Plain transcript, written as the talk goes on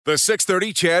The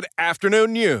 6:30 CHED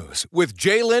Afternoon News with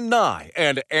Jaylen Nye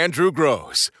and Andrew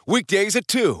Gross. Weekdays at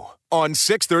 2 on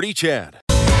 6:30 CHED.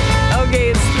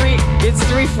 Okay, it's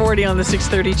 3:40 on the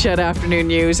 6:30 CHED Afternoon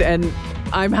News, and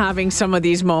I'm having some of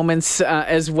these moments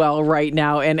as well right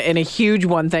now, and a huge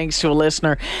one thanks to a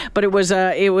listener. But it was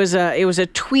a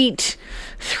tweet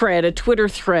thread, a Twitter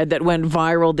thread that went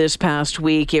viral this past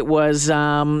week. It was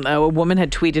a woman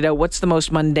had tweeted out, "What's the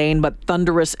most mundane but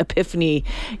thunderous epiphany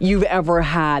you've ever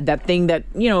had? That thing that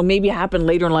maybe happened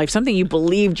later in life, something you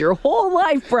believed your whole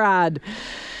life, Brad."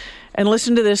 And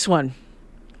listen to this one.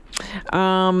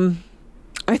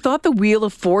 I thought the Wheel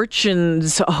of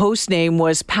Fortune's host name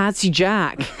was Patsy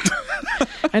Jack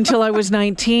until I was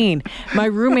 19. My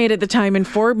roommate at the time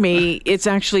informed me it's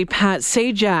actually Pat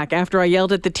Sajak after I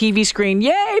yelled at the TV screen,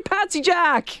 "Yay, Patsy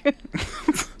Jack!"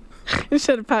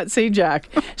 instead of Pat Sajak.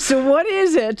 So what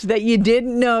is it that you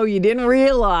didn't know, you didn't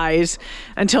realize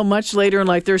until much later in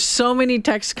life? There's so many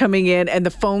texts coming in and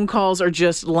the phone calls are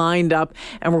just lined up,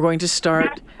 and we're going to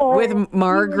start with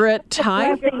Margaret.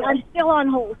 Hi. I'm still on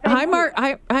hold. Hi,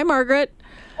 Margaret.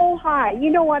 Oh, hi. You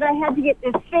know what? I had to get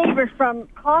this favor from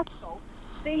Costco.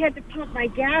 They had to pump my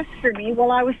gas for me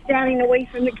while I was standing away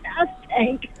from the gas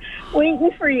tank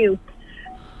waiting for you.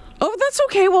 Oh, that's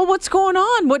okay. Well, what's going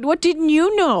on? What didn't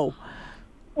you know?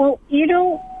 Well, you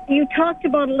talked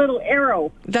about a little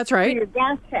arrow. That's In right. your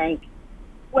gas tank.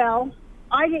 Well,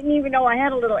 I didn't even know I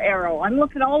had a little arrow. I'm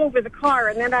looking all over the car,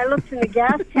 and then I looked in the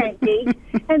gas tank gauge,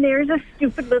 and there's a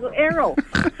stupid little arrow.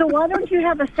 So why don't you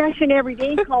have a session every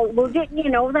day called, "Well, didn't you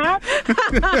know that?"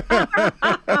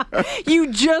 You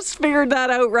just figured that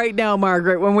out right now,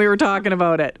 Margaret, when we were talking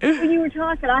about it. When you were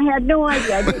talking, I had no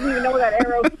idea. I didn't even know that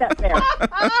arrow sat there.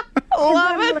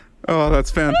 Love it. Oh,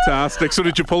 that's fantastic. So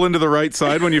did you pull into the right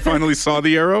side when you finally saw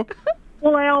the arrow?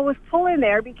 Well, I always pull in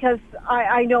there because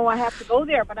I know I have to go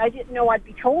there, but I didn't know I'd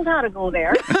be told how to go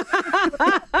there.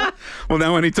 Well,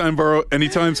 now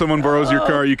anytime someone borrows your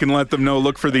car, you can let them know,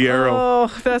 look for the arrow.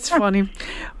 Oh, that's funny.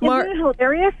 Isn't it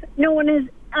hilarious?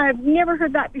 I've never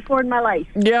heard that before in my life.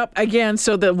 Yep. Again,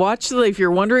 so if you're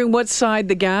wondering what side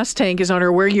the gas tank is on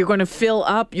or where you're going to fill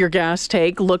up your gas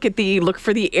tank, look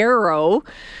for the arrow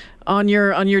on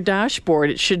your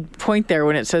dashboard. It should point there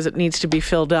when it says it needs to be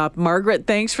filled up. Margaret,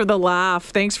 thanks for the laugh.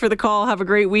 Thanks for the call. Have a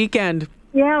great weekend.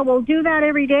 Yeah, we'll do that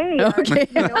every day. Okay.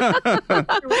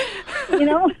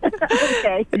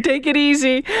 Okay. Take it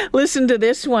easy. Listen to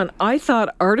this one. I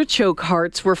thought artichoke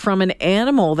hearts were from an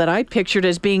animal that I pictured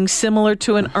as being similar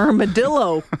to an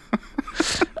armadillo.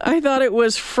 I thought it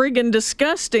was friggin'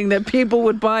 disgusting that people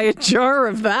would buy a jar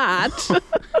of that.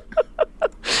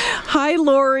 Hi,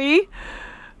 Lori.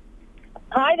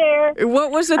 Hi there.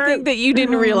 What was the thing that you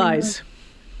didn't realize?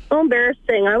 So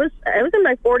embarrassing. I was in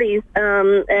my 40s,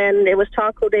 and it was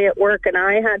taco day at work, and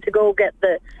I had to go get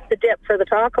the dip for the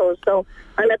tacos. So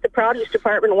I'm at the produce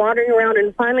department wandering around,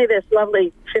 and finally this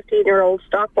lovely 15-year-old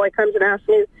stock boy comes and asks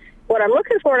me what I'm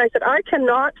looking for, and I said, "I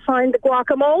cannot find the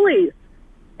guacamoles."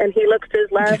 And he looks to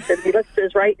his left, and he looks to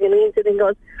his right, and he leans in and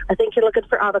goes, "I think you're looking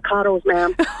for avocados,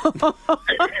 ma'am." I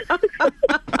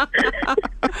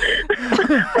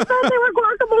thought they were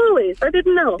guacamoles. I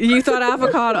didn't know. You thought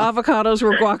avocados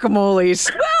were guacamoles.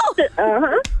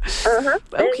 Well,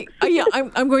 okay. Yeah,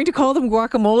 I'm going to call them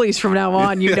guacamoles from now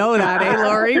on. You know that, eh,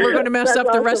 Lori? We're going to mess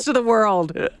up the rest of the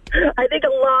world. I think a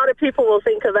lot of people will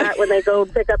think of that when they go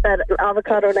pick up that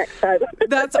avocado next time.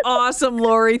 That's awesome,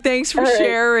 Lori. Thanks for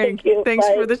sharing. Thank you. Thanks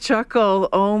Bye. for the chuckle.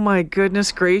 Oh, my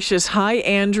goodness gracious. Hi,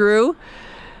 Andrew.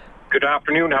 Good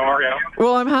afternoon. How are you?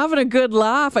 Well, I'm having a good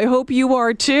laugh. I hope you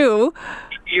are too.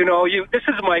 This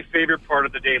is my favorite part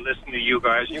of the day, listening to you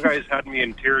guys. You guys had me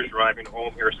in tears driving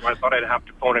home here, so I thought I'd have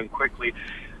to phone in quickly.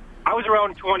 I was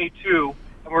around 22,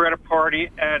 and we were at a party,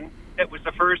 and it was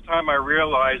the first time I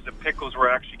realized that pickles were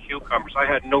actually cucumbers. I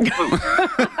had no clue.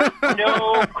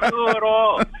 No clue at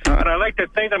all. And I like to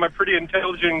think that I'm a pretty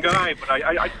intelligent guy, but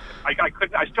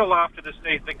I still laugh to this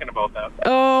day thinking about that.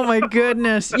 Oh, my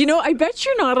goodness. I bet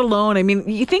you're not alone. I mean,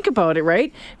 you think about it,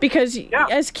 right? Because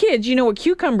as kids, you know what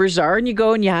cucumbers are, and you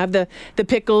go and you have the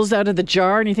pickles out of the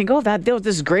jar, and you think, oh, this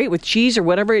is great with cheese or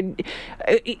whatever.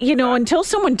 Until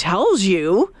someone tells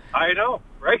you. I know,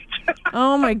 right?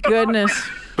 Oh, my goodness.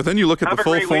 But then you look at the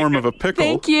full form of a pickle.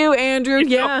 Thank you, Andrew.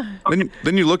 Yeah.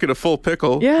 Then you look at a full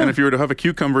pickle, and if you were to have a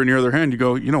cucumber in your other hand, you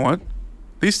go, you know what?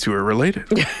 These two are related.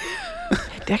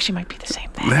 They actually might be the same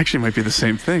thing. They actually might be the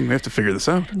same thing. We have to figure this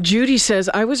out. Judy says,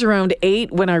 I was around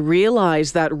 8 when I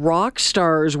realized that rock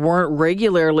stars weren't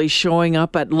regularly showing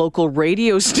up at local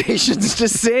radio stations to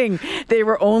sing. They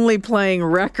were only playing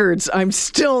records. I'm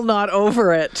still not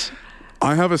over it.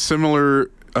 I have a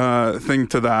similar thing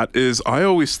to that is I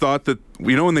always thought that,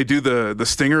 when they do the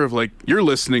stinger of like, you're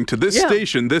listening to this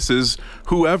station, this is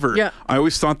whoever. Yeah. I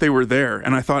always thought they were there.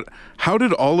 And I thought, how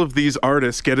did all of these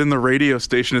artists get in the radio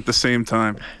station at the same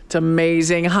time? It's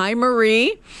amazing. Hi,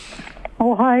 Marie.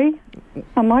 Oh, hi.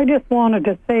 I just wanted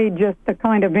to say just a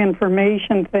kind of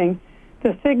information thing.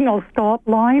 The signal stop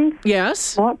lines,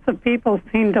 Yes. lots of people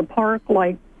seem to park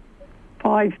like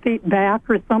 5 feet back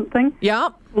or something. Yeah.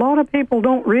 A lot of people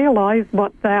don't realize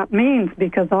what that means,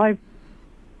 because I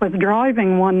was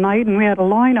driving one night and we had a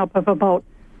lineup of about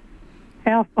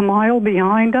half a mile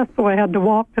behind us, so I had to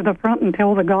walk to the front and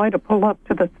tell the guy to pull up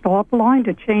to the stop line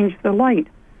to change the light.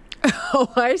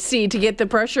 Oh, I see. To get the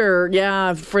pressure,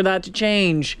 for that to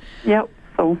change. Yep,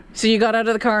 so... So you got out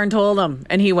of the car and told him,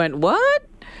 and he went, what?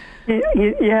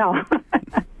 Yeah.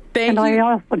 Thank and you.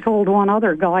 I also told one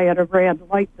other guy at a red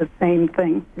light the same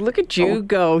thing. Look at you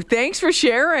go. Thanks for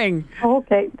sharing.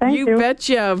 Okay, thank you. You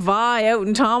betcha. Vi out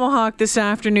in Tomahawk this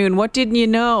afternoon. What didn't you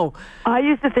know? I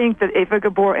used to think that Ava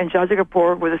Gabor and Zsa Zsa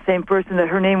Gabor were the same person, that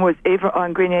her name was Ava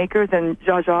on Green Acres and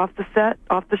Zsa Zsa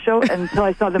off the show, until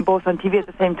I saw them both on TV at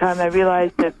the same time, and I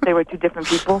realized that they were two different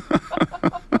people.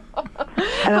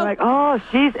 And I'm like, oh,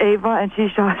 she's Ava and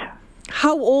she's Zsa Zsa.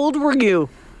 How old were you?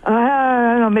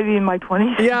 I don't know, maybe in my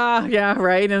 20s. Yeah,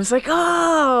 right. And it's like,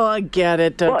 oh, I get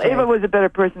it. Okay. Well, Ava was a better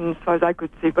person as far as I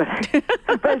could see, but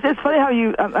it's funny how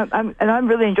you. I'm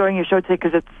really enjoying your show today,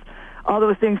 because it's all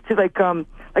those things too. Like a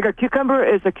cucumber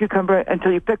is a cucumber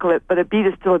until you pickle it, but a beet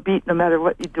is still a beet no matter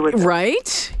what you do with it.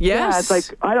 Right? Yes. Yeah, it's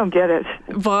like, I don't get it.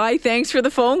 Vi, thanks for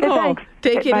the phone call. Thanks.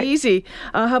 Take it Bye. easy.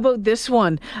 How about this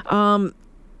one?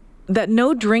 That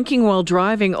no drinking while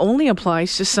driving only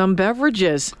applies to some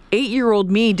beverages.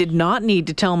 8-year-old me did not need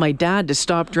to tell my dad to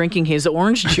stop drinking his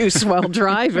orange juice while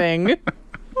driving.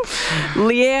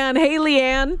 Leanne. Hey,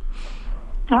 Leanne.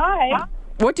 Hi.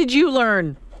 What did you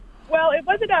learn? Well, it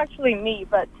wasn't actually me,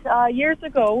 but years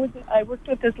ago, I worked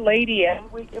with this lady, and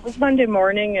it was Monday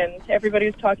morning, and everybody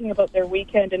was talking about their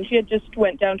weekend, and she had just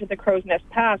went down to the Crow's Nest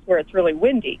Pass where it's really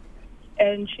windy.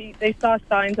 And they saw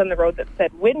signs on the road that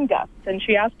said wind gusts, and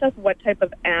she asked us what type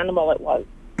of animal it was.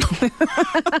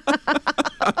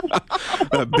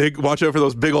 Watch out for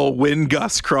those big old wind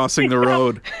gusts crossing the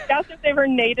road. She asked if they were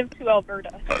native to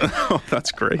Alberta. Oh,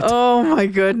 that's great. Oh, my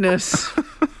goodness.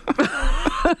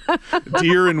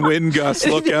 Deer and wind gusts,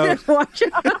 look out. Watch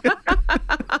out.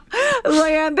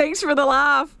 Leanne, thanks for the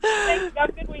laugh. Thanks. Have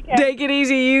a good weekend. Take it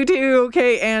easy, you too.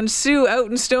 Okay, and Sue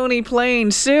out in Stony Plain.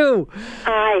 Sue.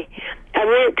 Hi. I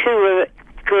went to a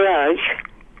garage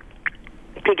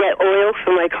to get oil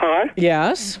for my car.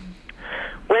 Yes.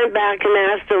 Went back and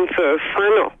asked them for a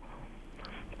funnel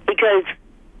because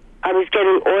I was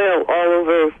getting oil all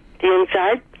over the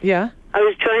inside. Yeah. I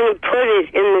was trying to put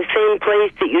it in the same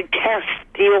place that you test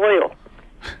the oil.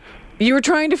 You were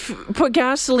trying to put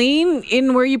gasoline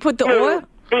in where you put the oil?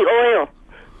 The oil.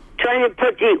 Trying to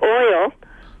put the oil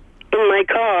in my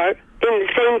car in the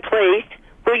same place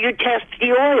where you test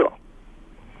the oil.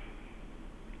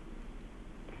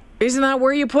 Isn't that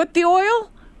where you put the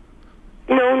oil?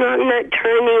 No, not in that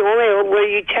tiny oil where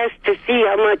you test to see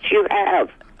how much you have.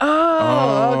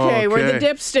 Oh, okay. Where the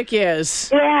dipstick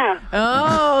is. Yeah.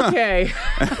 Oh, okay.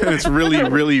 It's really,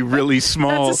 really, really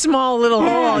small. That's a small little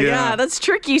hole. Yeah. Yeah, that's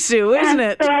tricky, Sue, isn't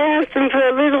it? So I asked them for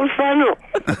a little funnel.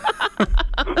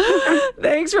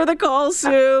 Thanks for the call,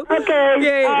 Sue.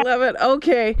 Okay. Love it.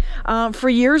 Okay. For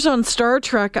years on Star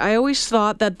Trek, I always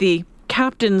thought that the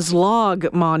Captain's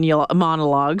Log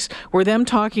monologues were them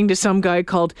talking to some guy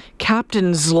called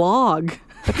Captain's Log,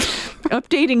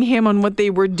 updating him on what they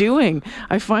were doing.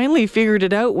 I finally figured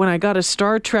it out when I got a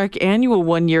Star Trek annual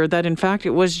one year that, in fact, it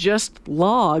was just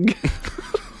log.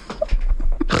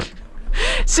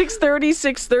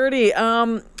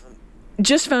 6:30.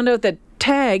 Just found out that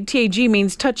TAG, T-A-G,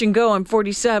 means touch and go. I'm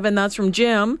 47. That's from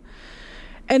Jim.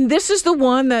 And this is the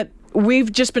one that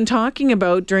we've just been talking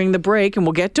about during the break, and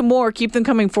we'll get to more. Keep them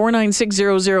coming,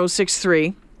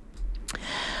 4960063.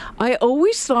 I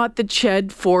always thought the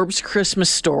Ched Forbes Christmas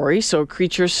Story, so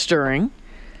Creatures Stirring,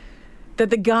 that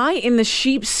the guy in the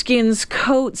sheepskin's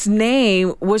coat's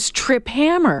name was Trip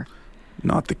Hammer.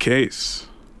 Not the case.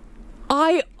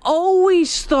 I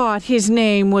always thought his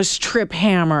name was Trip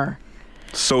Hammer.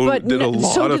 So did a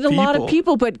lot of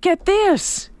people. But get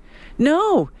this.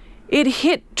 No, it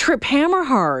hit Trip Hammer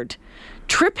hard.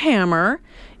 Trip Hammer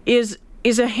is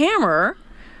a hammer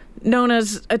known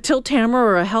as a tilt hammer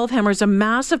or a health hammer. It's a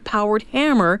massive powered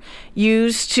hammer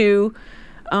used to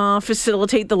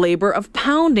facilitate the labor of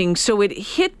pounding. So it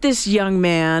hit this young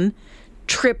man,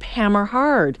 Trip Hammer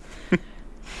hard.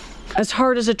 As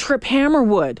hard as a trip hammer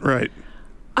would. Right.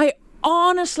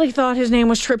 honestly thought his name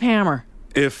was Trip Hammer.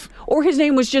 Or his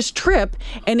name was just Trip,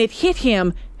 and it hit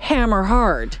him hammer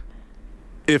hard.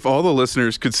 If all the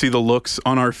listeners could see the looks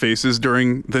on our faces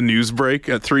during the news break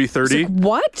at 3:30,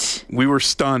 what? We were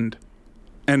stunned.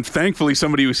 And thankfully,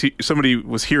 somebody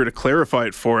was here to clarify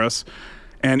it for us.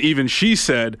 And even she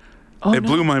said, it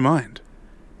blew my mind.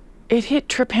 It hit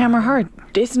Trip Hammer hard.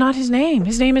 It's not his name.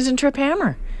 His name isn't Trip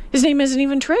Hammer. His name isn't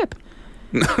even Trip.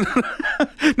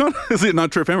 No, is it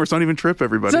not Trip Hammer? It's not even Trip,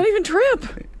 everybody. It's not even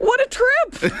Trip. What a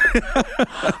trip.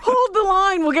 Hold the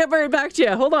line. We'll get right back to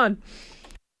you. Hold on.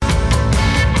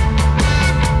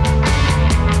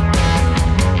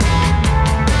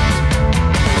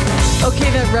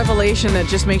 Okay, that revelation that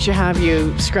just makes you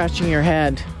scratching your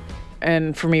head.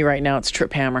 And for me right now, it's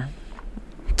Trip Hammer.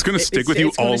 It's going to stick with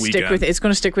you all weekend. It's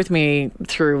going to stick with me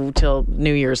through till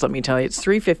New Year's, let me tell you. It's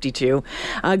 3:52.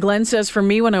 Glenn says, for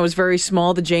me, when I was very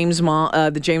small, the James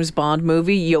Bond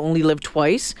movie, You Only Live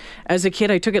Twice. As a kid,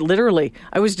 I took it literally.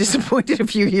 I was disappointed a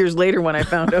few years later when I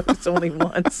found out it's only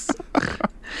once.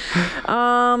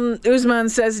 Usman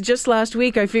says, just last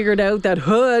week, I figured out that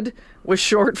hood was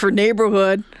short for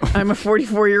neighborhood. I'm a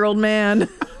 44-year-old man.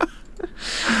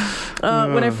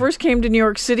 When I first came to New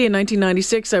York City in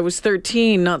 1996, I was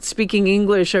 13, not speaking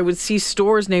English. I would see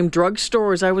stores named drug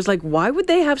stores. I was like, why would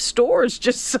they have stores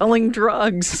just selling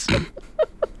drugs?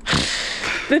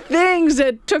 The things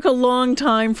that took a long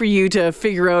time for you to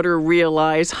figure out or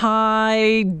realize.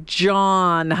 Hi,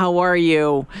 John. How are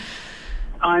you?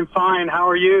 I'm fine. How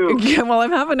are you? Yeah, well,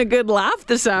 I'm having a good laugh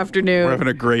this afternoon. We're having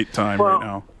a great time right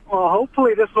now. Well,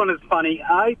 hopefully this one is funny.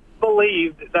 I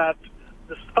believed that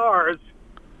the stars,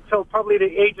 till probably the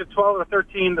age of 12 or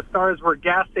 13, the stars were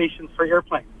gas stations for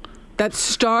airplanes. That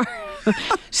stars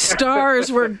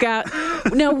were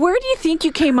Now, where do you think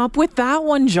you came up with that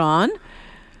one, John?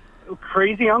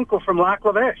 Crazy uncle from Lac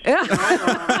La Biche. Yeah.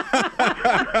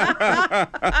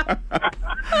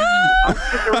 I'm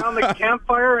sitting around the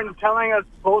campfire and telling us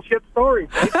bullshit stories.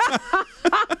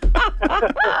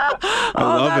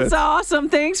 That's awesome.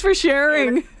 Thanks for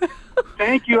sharing.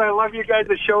 Thank you. I love you guys'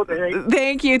 show today.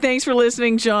 Thank you. Thanks for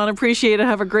listening, John. Appreciate it.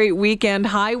 Have a great weekend.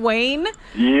 Hi, Wayne.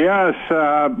 Yes.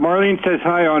 Marlene says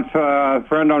hi on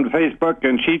friend on Facebook,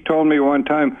 and she told me one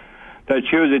time that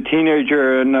she was a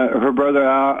teenager and her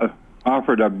brother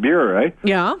offered a beer, right?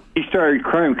 Yeah. She started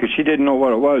crying because she didn't know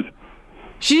what it was.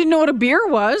 She didn't know what a beer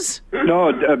was? No,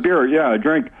 a beer, yeah, a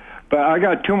drink. But I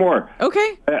got two more.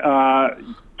 Okay.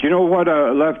 Do you know what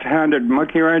a left-handed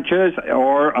monkey wrench is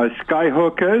or a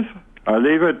skyhook is? I'll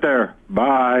leave it there.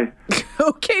 Bye.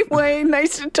 Okay, Wayne.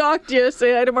 Nice to talk to you.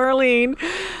 Say hi to Marlene.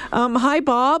 Hi,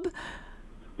 Bob.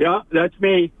 Yeah, that's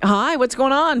me. Hi, what's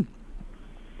going on?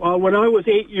 Well, when I was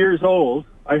 8 years old,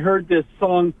 I heard this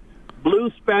song,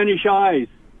 Blue Spanish Eyes.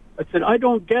 I said, I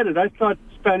don't get it. I thought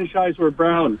Spanish eyes were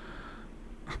brown.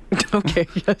 Okay,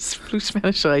 yes, Blue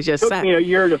Spanish Eyes. Yes, it took me a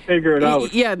year to figure it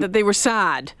out. Yeah, that they were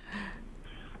sad.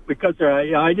 Because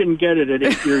I didn't get it at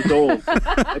 8 years old.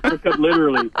 I took it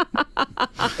literally.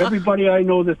 Everybody I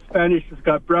know that's Spanish has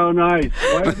got brown eyes.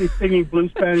 Why are they singing Blue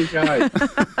Spanish Eyes?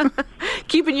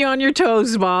 Keeping you on your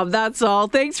toes, Bob. That's all.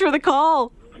 Thanks for the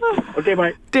call. Okay,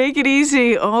 bye. Take it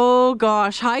easy. Oh,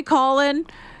 gosh. Hi, Colin.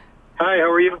 Hi,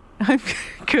 how are you? I'm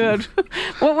good.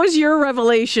 What was your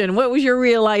revelation? What was your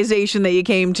realization that you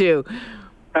came to?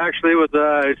 Actually,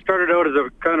 it started out as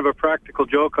a kind of a practical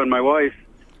joke on my wife.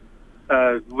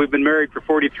 We've been married for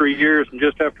 43 years, and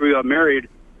just after we got married,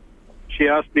 she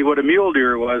asked me what a mule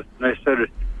deer was, and I said it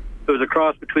was a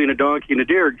cross between a donkey and a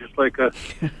deer, just like a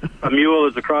mule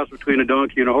is a cross between a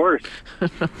donkey and a horse.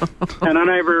 And I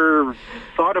never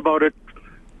thought about it,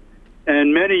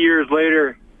 and many years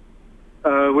later,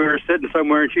 we were sitting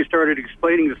somewhere, and she started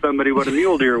explaining to somebody what a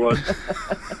mule deer was.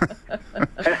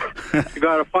 She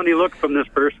got a funny look from this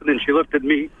person, and she looked at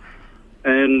me,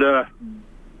 and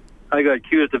I got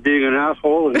accused of being an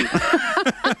asshole. And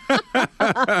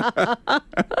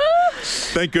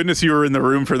thank goodness you were in the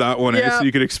room for that one, so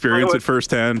you could experience it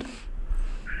firsthand.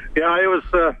 Yeah, it was.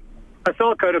 I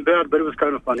felt kind of bad, but it was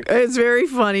kind of funny. It's very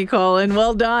funny, Colin.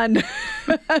 Well done.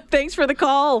 Thanks for the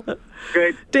call.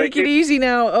 Great. Take it easy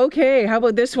now. Okay, how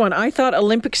about this one? I thought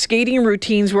Olympic skating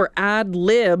routines were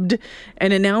ad-libbed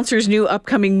and announcers knew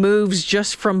upcoming moves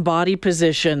just from body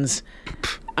positions.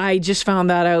 I just found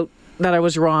that out. That I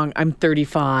was wrong. I'm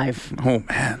 35. Oh,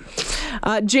 man.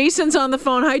 Jason's on the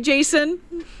phone. Hi, Jason.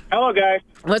 Hello, guys.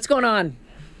 What's going on?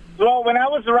 Well, when I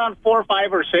was around 4,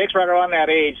 5, or 6, right around that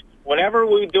age, whenever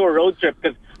we do a road trip,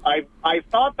 because I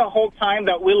thought the whole time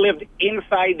that we lived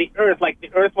inside the Earth, like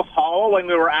the Earth was hollow when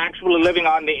we were actually living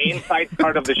on the inside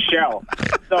part of the shell.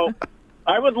 So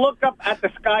I would look up at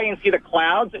the sky and see the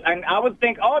clouds, and I would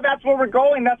think, oh, that's where we're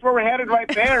going. That's where we're headed right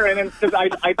there. And because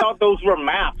I thought those were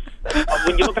maps.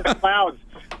 When you look at the clouds,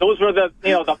 those were the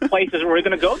places we're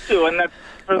going to go to. And that's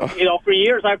for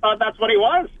years I thought that's what he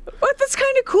was. But that's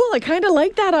kind of cool. I kind of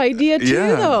like that idea too,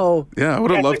 though. Yeah, I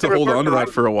would have loved to hold on to that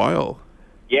for a while.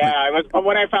 Yeah,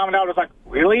 when I found out, I was like,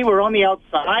 really? We're on the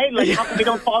outside? Like, how come we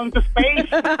don't fall into space?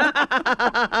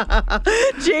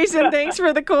 Jason, thanks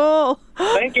for the call.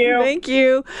 Thank you. Thank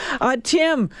you.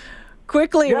 Tim,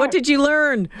 quickly, what did you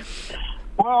learn?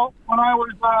 Well, when I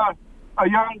was a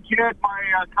young kid,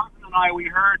 my cousin and I, we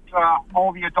heard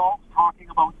all the adults talking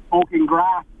about smoking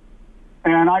grass.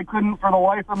 And I couldn't for the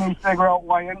life of me figure out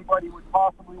why anybody would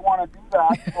possibly want to do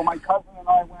that. So my cousin and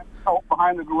I went out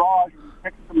behind the garage and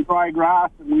picked some dry grass,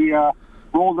 and we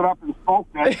rolled it up and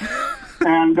smoked it.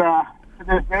 And to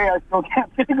this day, I still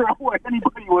can't figure out why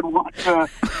anybody would want to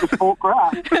smoke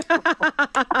grass.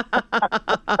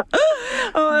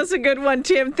 Oh, that's a good one,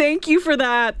 Tim. Thank you for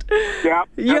that. Yeah.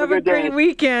 You have a great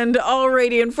weekend.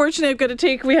 Alrighty. Unfortunately,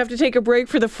 we have to take a break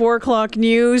for the 4 o'clock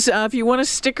news. If you want to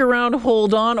stick around,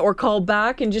 hold on, or call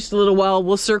back in just a little while.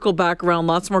 We'll circle back around.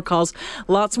 Lots more calls,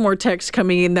 lots more texts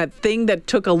coming in. That thing that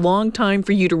took a long time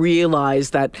for you to realize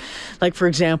that, like, for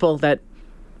example, that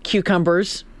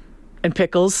cucumbers and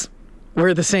pickles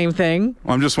were the same thing.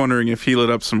 Well, I'm just wondering if he lit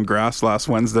up some grass last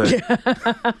Wednesday.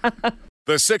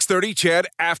 The 6:30 CHED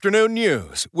Afternoon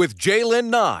News with Jaylen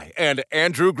Nye and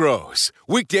Andrew Gross.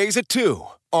 Weekdays at 2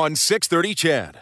 on 6:30 CHED.